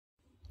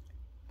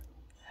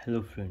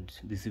Hello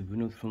friends, this is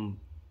Vinod from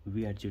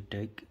VRJ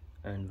Tech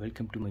and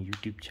welcome to my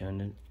YouTube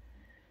channel.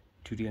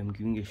 Today I'm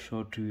giving a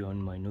short review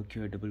on my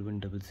Nokia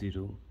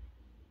 1100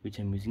 which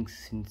I'm using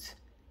since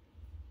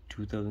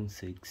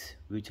 2006,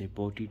 which I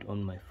bought it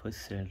on my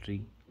first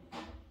salary.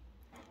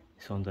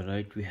 So on the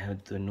right we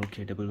have the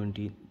Nokia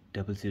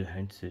 1100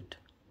 handset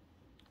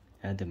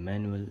and the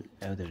manual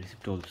and the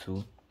receipt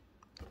also.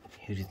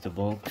 Here is the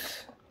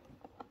box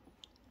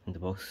and the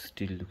box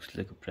still looks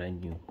like a brand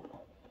new.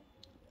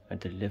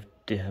 At the left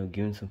they have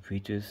given some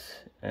features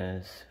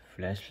as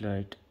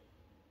flashlight,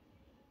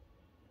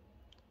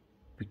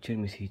 picture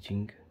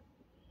messaging,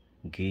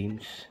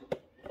 games.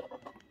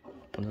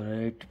 On the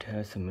right it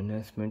has some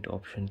enhancement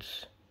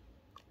options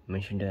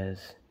mentioned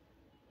as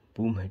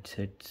boom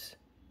headsets,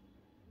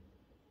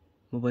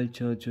 mobile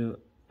charger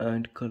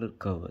and color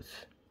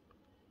covers.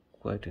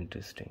 Quite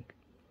interesting.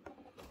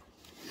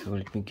 So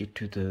let me get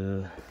to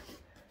the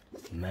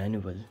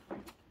manual.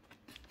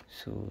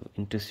 So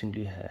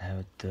interestingly I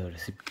have the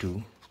receipt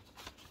too.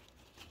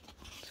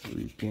 So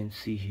you can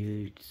see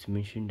here it's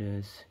mentioned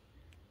as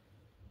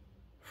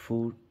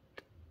 4th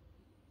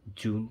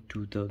June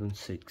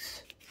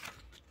 2006.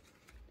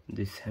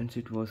 This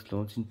handset was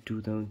launched in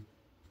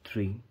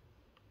 2003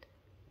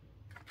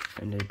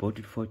 and I bought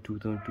it for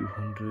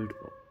 2200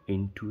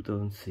 in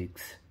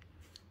 2006.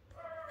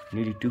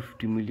 Nearly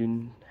 250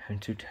 million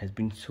handset has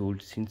been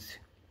sold since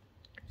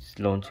its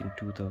launch in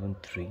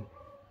 2003.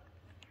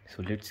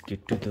 So let's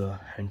get to the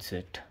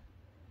handset.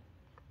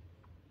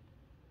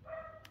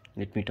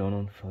 Let me turn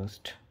on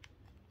first.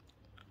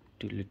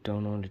 Till it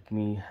turn on, let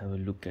me have a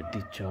look at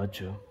the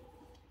charger.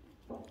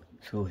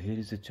 So here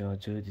is the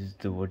charger. This is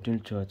the original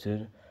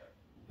charger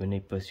when I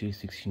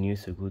purchased 16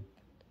 years ago,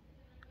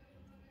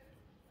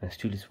 and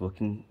still is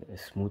working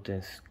as smooth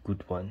as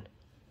good one.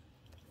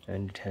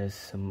 And it has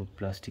some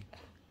plastic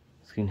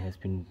screen has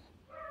been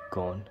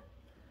gone,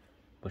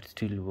 but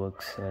still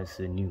works as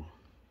new.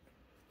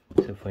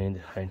 So finally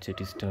the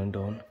handset is turned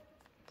on.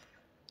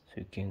 So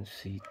you can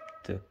see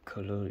the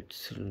color,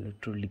 it's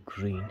literally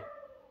green.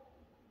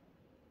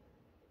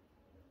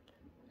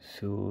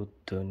 So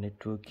the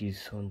network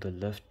is on the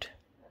left.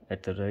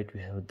 At the right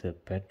we have the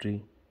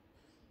battery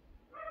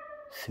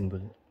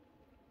symbol.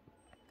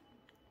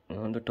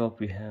 On the top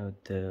we have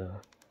the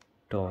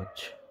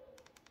torch.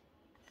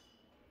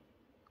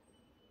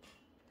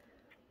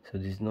 So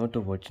this is not a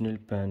original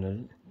panel.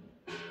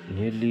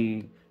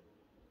 Nearly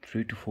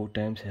 3 to 4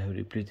 times I have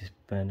replaced this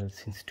panel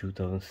since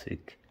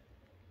 2006,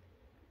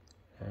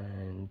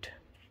 and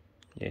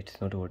yeah, it's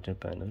not an original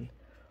panel.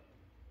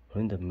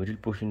 In the middle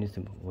portion is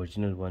the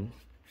original one,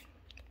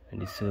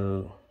 and it's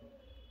a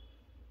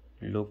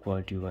low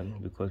quality one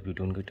because we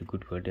don't get a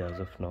good quality as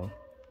of now.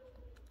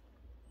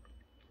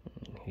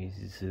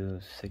 This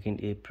is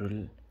 2nd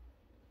April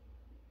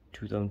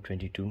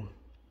 2022.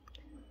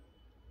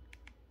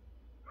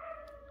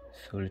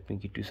 So let me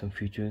get to some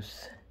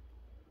features.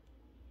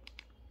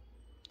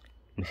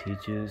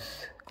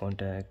 Messages,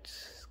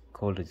 contacts,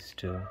 call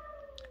register,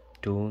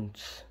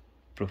 tones,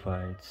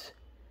 profiles,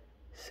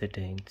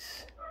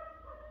 settings,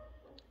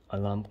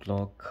 alarm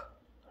clock,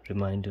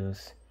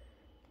 reminders,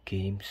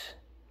 games.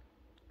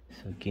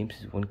 So games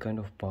is one kind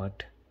of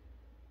part.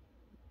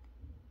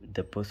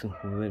 The person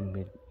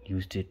whoever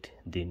used it,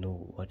 they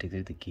know what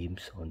exactly the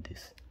games on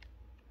this.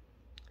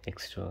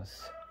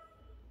 Extras.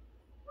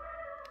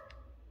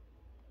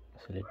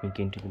 So let me get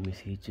into the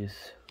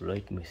messages.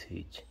 Write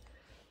message.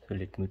 So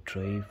let me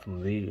try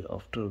from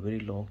after a very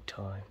long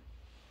time.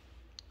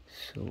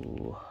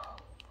 So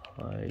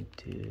hi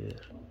there,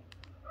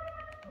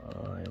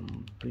 I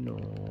am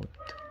Vinod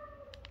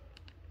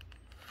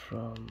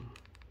from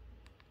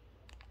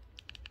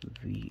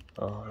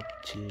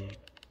VRJ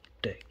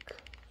Tech.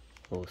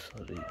 Oh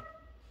sorry,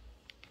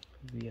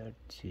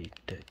 VRJ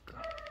Tech.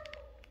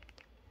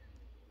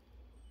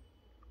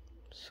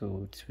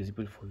 So it's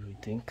visible for you,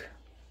 I think.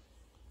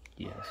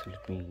 Yeah, so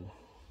let me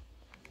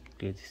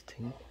clear this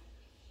thing.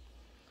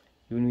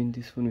 Even in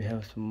this one we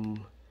have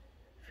some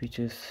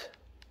features,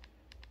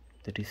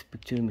 that is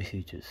picture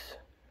messages.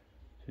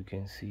 So you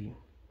can see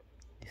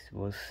this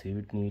was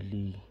saved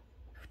nearly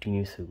 15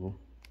 years ago.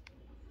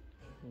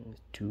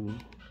 2,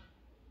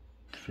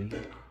 3,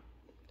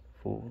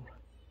 4,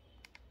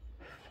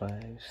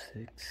 5,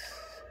 6,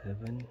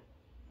 7,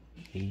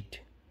 8.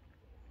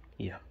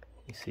 Yeah,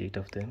 it's 8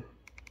 of them.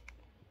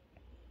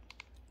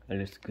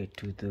 Let's get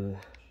to the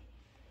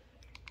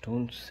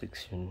tone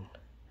section.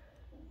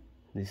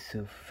 This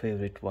is a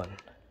favorite one,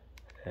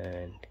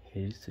 and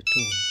here is the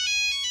tone.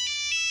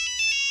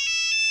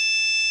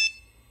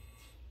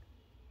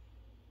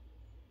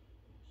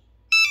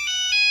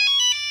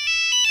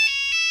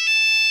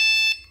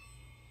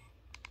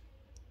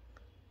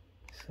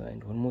 So,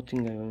 and one more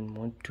thing I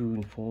want to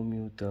inform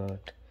you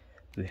that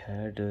we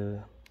had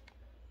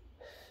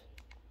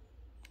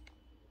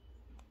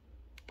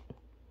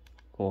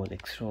all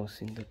extras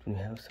in that we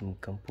have some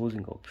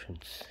composing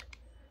options.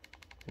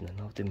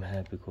 None of them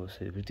have because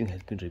everything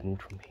has been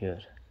removed from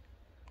here.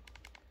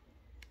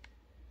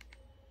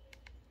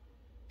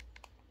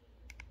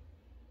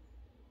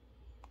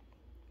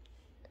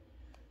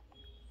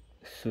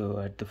 So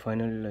at the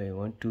final, I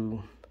want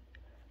to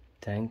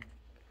thank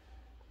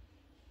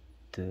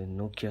the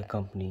Nokia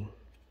company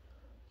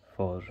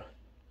for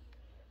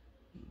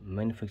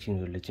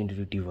manufacturing a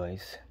legendary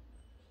device,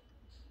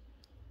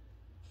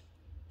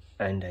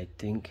 and I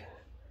think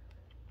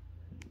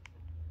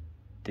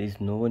there is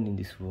no one in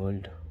this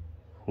world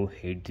who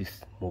hates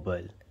this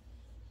mobile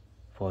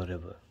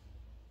forever.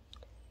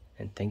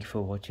 And thank you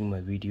for watching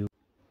my video.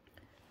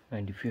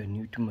 And if you are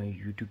new to my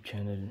YouTube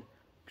channel,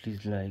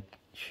 please like,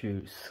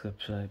 share,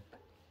 subscribe,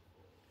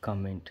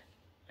 comment,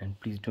 and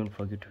please don't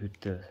forget to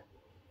hit the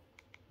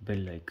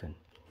bell icon.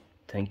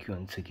 Thank you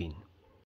once again.